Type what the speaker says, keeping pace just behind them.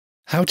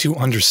How to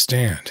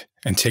understand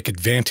and take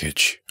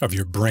advantage of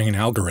your brain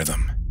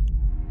algorithm.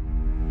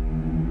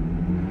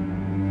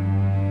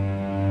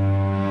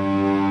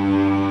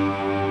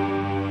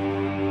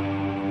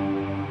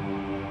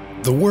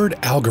 The word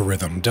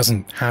algorithm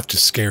doesn't have to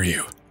scare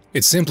you.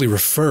 It simply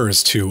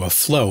refers to a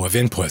flow of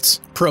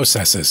inputs,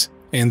 processes,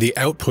 and the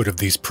output of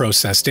these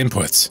processed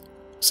inputs.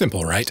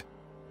 Simple, right?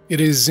 It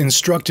is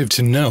instructive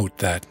to note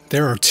that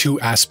there are two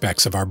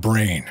aspects of our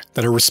brain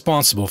that are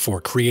responsible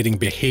for creating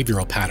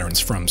behavioral patterns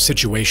from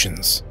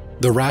situations.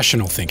 The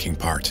rational thinking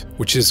part,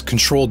 which is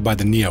controlled by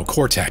the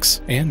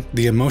neocortex, and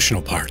the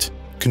emotional part,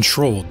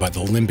 controlled by the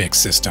limbic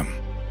system.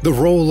 The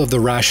role of the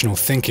rational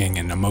thinking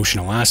and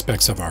emotional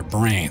aspects of our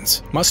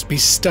brains must be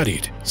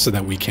studied so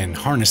that we can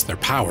harness their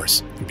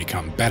powers and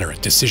become better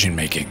at decision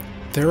making.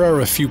 There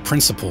are a few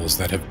principles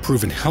that have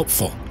proven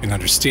helpful in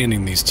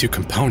understanding these two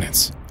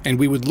components, and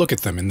we would look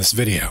at them in this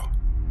video.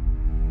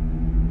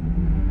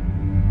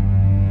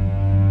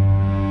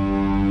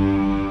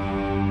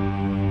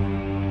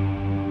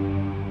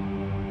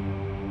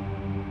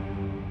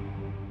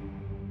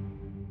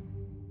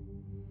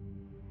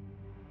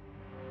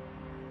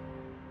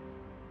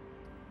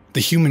 The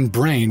human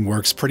brain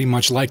works pretty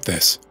much like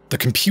this. The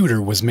computer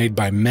was made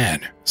by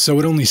men, so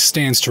it only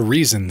stands to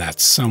reason that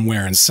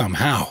somewhere and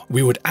somehow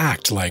we would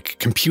act like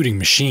computing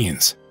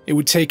machines. It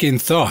would take in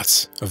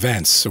thoughts,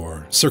 events,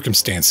 or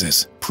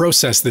circumstances,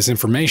 process this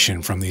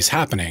information from these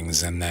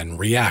happenings, and then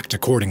react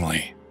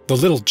accordingly. The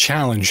little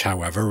challenge,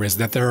 however, is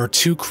that there are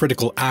two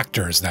critical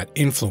actors that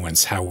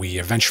influence how we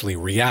eventually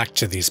react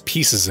to these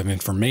pieces of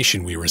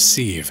information we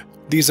receive.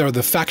 These are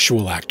the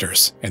factual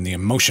actors and the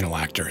emotional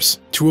actors.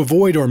 To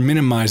avoid or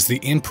minimize the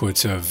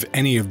input of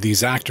any of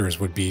these actors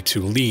would be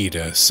to lead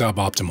a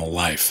suboptimal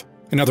life.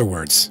 In other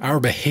words, our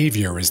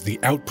behavior is the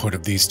output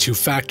of these two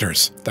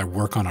factors that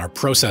work on our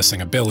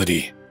processing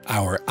ability.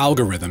 Our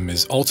algorithm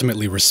is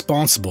ultimately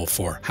responsible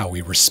for how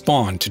we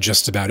respond to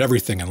just about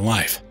everything in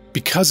life.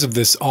 Because of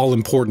this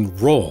all-important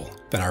role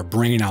that our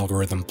brain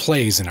algorithm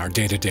plays in our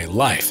day-to-day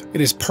life,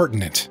 it is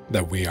pertinent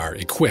that we are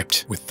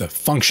equipped with the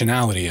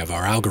functionality of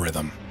our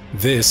algorithm.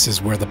 This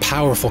is where the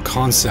powerful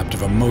concept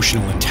of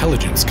emotional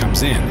intelligence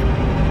comes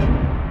in.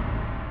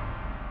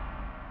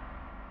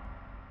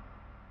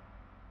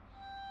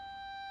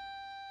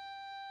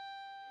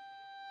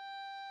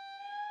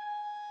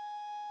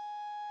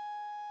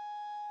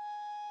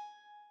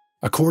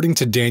 According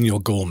to Daniel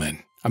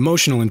Goleman,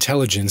 emotional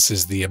intelligence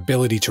is the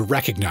ability to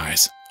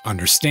recognize,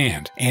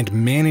 understand, and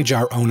manage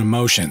our own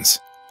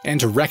emotions, and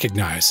to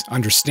recognize,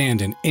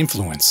 understand, and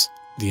influence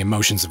the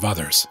emotions of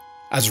others.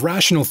 As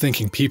rational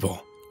thinking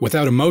people,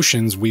 without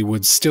emotions, we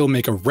would still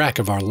make a wreck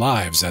of our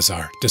lives as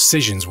our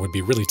decisions would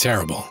be really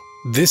terrible.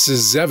 This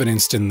is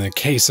evidenced in the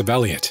case of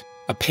Elliot,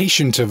 a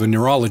patient of a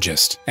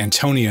neurologist,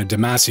 Antonia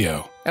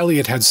Damasio.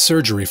 Elliot had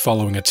surgery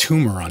following a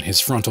tumor on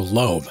his frontal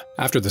lobe.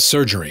 After the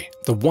surgery,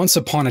 the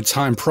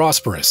once-upon-a-time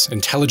prosperous,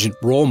 intelligent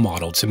role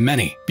model to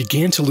many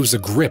began to lose a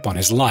grip on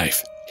his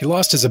life. He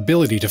lost his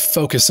ability to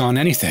focus on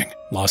anything,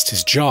 lost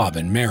his job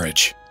and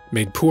marriage,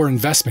 made poor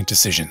investment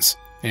decisions,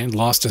 and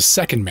lost a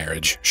second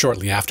marriage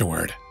shortly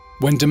afterward.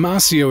 When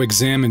Damasio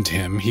examined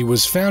him, he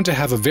was found to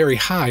have a very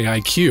high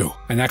IQ,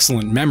 an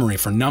excellent memory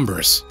for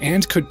numbers,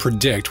 and could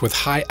predict with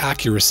high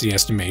accuracy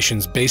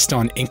estimations based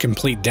on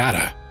incomplete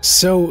data.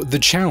 So the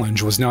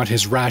challenge was not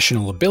his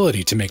rational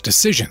ability to make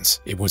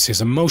decisions, it was his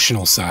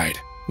emotional side.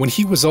 When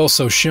he was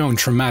also shown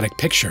traumatic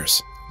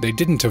pictures, they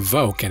didn't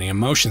evoke any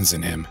emotions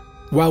in him.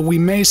 While we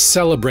may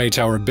celebrate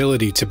our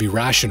ability to be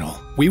rational,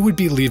 we would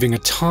be leaving a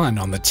ton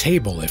on the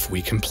table if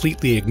we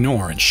completely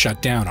ignore and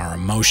shut down our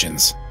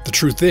emotions. The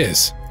truth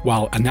is,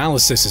 while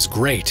analysis is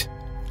great,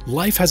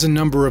 life has a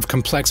number of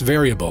complex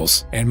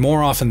variables, and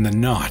more often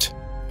than not,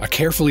 a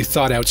carefully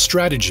thought-out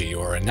strategy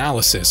or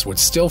analysis would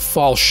still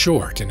fall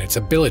short in its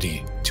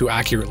ability to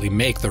accurately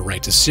make the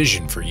right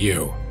decision for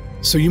you.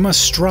 So you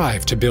must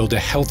strive to build a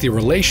healthy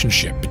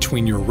relationship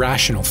between your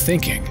rational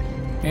thinking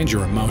and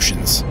your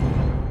emotions.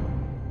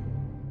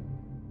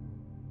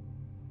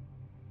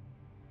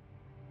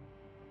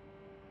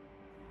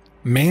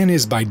 Man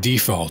is by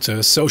default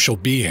a social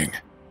being.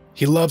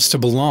 He loves to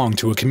belong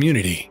to a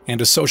community and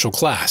a social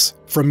class.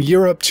 From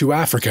Europe to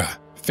Africa,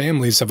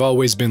 families have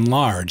always been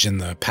large in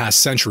the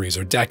past centuries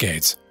or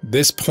decades.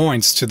 This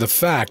points to the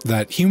fact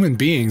that human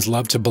beings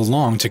love to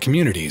belong to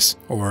communities,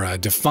 or a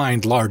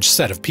defined large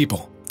set of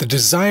people. The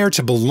desire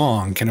to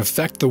belong can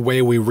affect the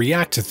way we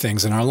react to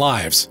things in our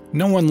lives.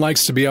 No one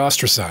likes to be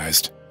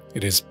ostracized.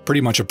 It is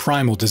pretty much a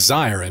primal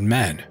desire in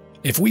men.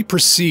 If we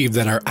perceive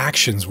that our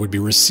actions would be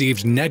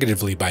received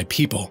negatively by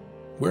people,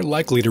 we're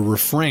likely to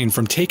refrain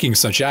from taking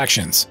such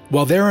actions.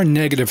 While there are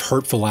negative,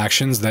 hurtful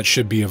actions that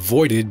should be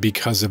avoided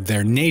because of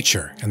their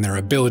nature and their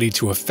ability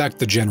to affect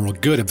the general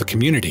good of the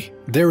community,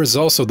 there is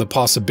also the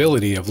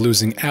possibility of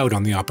losing out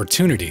on the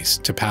opportunities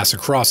to pass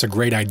across a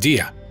great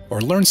idea or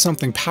learn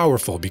something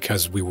powerful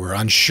because we were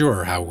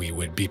unsure how we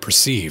would be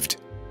perceived.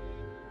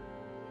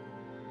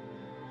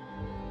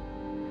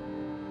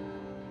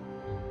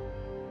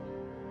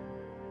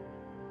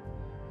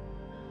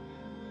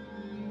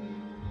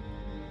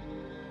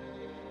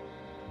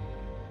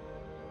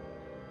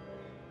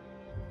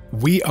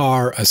 We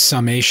are a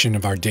summation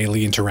of our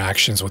daily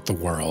interactions with the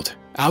world.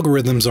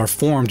 Algorithms are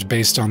formed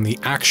based on the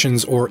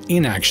actions or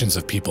inactions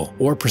of people,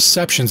 or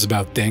perceptions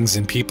about things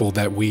and people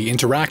that we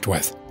interact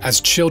with.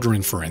 As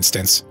children, for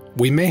instance,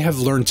 we may have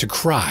learned to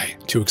cry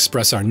to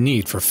express our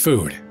need for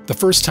food. The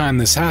first time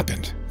this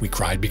happened, we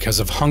cried because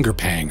of hunger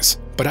pangs.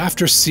 But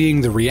after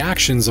seeing the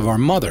reactions of our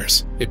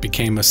mothers, it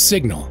became a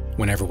signal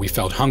whenever we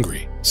felt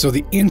hungry. So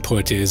the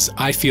input is,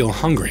 I feel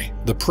hungry.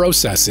 The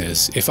process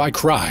is, if I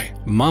cry,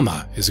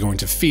 Mama is going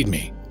to feed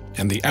me.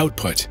 And the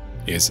output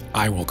is,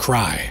 I will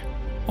cry.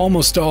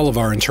 Almost all of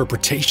our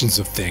interpretations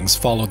of things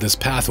follow this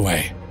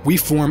pathway. We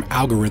form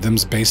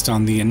algorithms based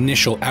on the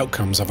initial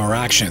outcomes of our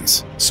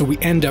actions. So we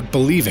end up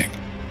believing,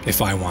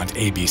 if I want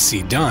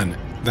ABC done,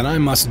 then I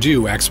must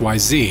do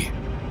XYZ.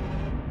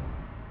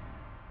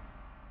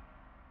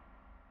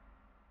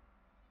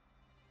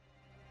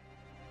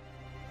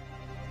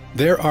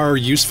 There are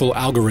useful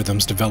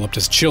algorithms developed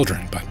as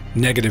children, but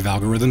negative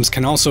algorithms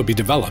can also be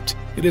developed.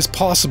 It is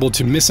possible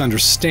to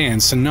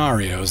misunderstand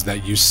scenarios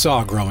that you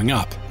saw growing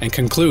up and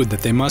conclude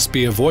that they must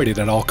be avoided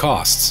at all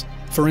costs.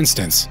 For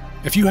instance,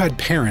 if you had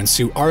parents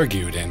who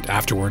argued and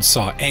afterwards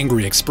saw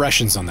angry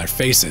expressions on their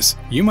faces,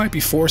 you might be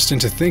forced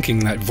into thinking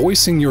that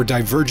voicing your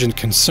divergent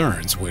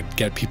concerns would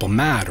get people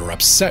mad or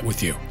upset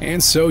with you,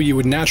 and so you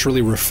would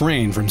naturally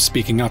refrain from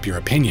speaking up your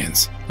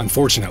opinions.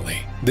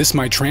 Unfortunately, this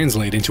might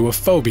translate into a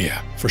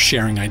phobia for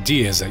sharing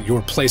ideas at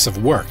your place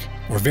of work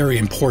or very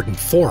important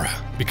fora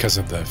because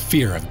of the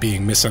fear of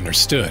being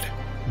misunderstood.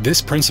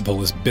 This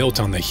principle is built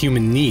on the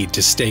human need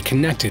to stay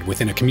connected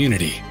within a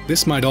community.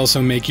 This might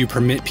also make you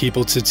permit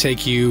people to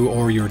take you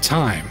or your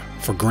time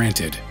for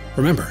granted.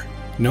 Remember,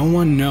 no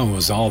one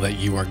knows all that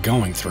you are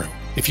going through.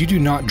 If you do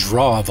not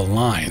draw the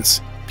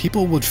lines,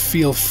 people would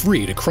feel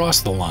free to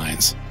cross the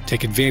lines,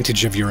 take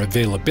advantage of your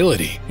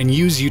availability, and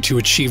use you to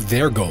achieve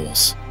their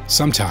goals.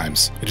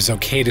 Sometimes it is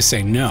okay to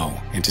say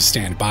no and to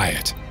stand by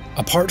it.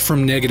 Apart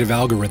from negative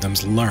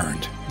algorithms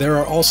learned, there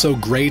are also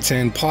great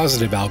and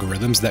positive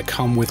algorithms that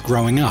come with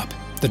growing up.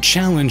 The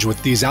challenge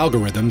with these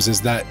algorithms is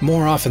that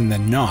more often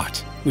than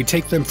not, we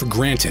take them for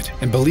granted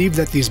and believe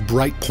that these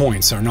bright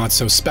points are not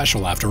so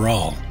special after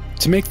all.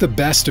 To make the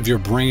best of your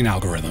brain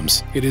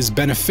algorithms, it is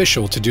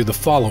beneficial to do the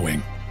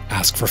following.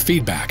 Ask for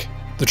feedback.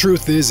 The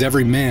truth is,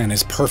 every man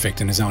is perfect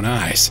in his own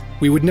eyes.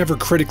 We would never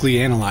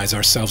critically analyze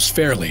ourselves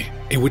fairly.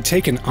 It would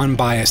take an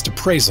unbiased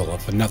appraisal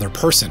of another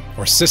person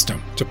or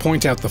system to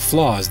point out the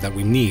flaws that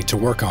we need to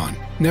work on.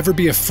 Never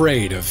be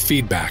afraid of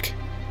feedback.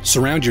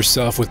 Surround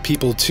yourself with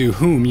people to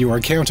whom you are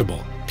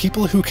accountable.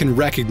 People who can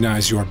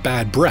recognize your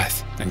bad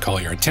breath and call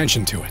your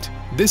attention to it.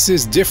 This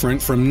is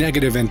different from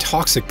negative and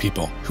toxic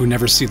people who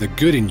never see the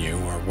good in you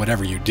or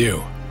whatever you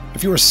do.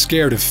 If you are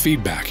scared of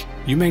feedback,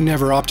 you may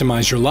never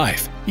optimize your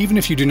life. Even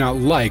if you do not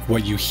like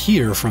what you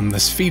hear from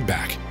this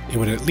feedback, it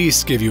would at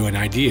least give you an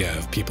idea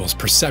of people's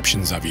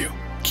perceptions of you.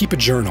 Keep a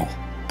journal.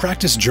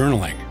 Practice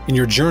journaling. In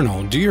your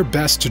journal, do your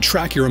best to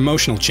track your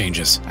emotional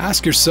changes.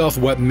 Ask yourself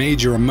what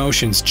made your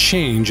emotions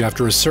change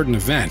after a certain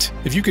event.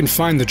 If you can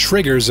find the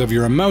triggers of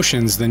your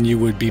emotions, then you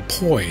would be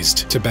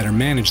poised to better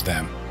manage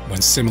them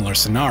when similar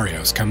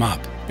scenarios come up.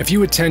 If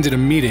you attended a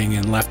meeting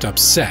and left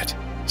upset,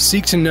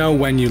 seek to know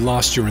when you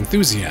lost your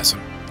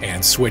enthusiasm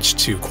and switch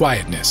to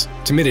quietness,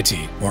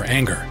 timidity, or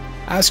anger.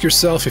 Ask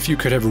yourself if you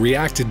could have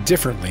reacted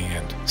differently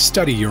and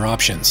study your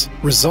options.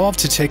 Resolve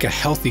to take a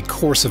healthy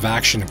course of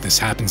action if this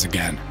happens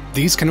again.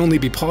 These can only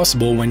be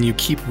possible when you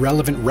keep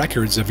relevant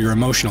records of your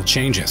emotional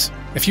changes.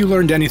 If you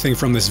learned anything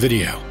from this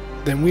video,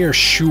 then we are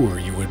sure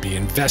you would be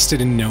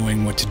invested in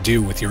knowing what to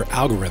do with your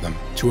algorithm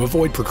to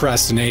avoid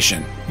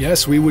procrastination.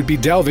 Yes, we would be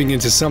delving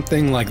into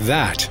something like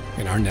that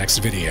in our next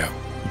video.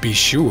 Be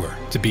sure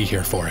to be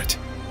here for it.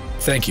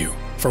 Thank you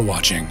for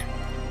watching.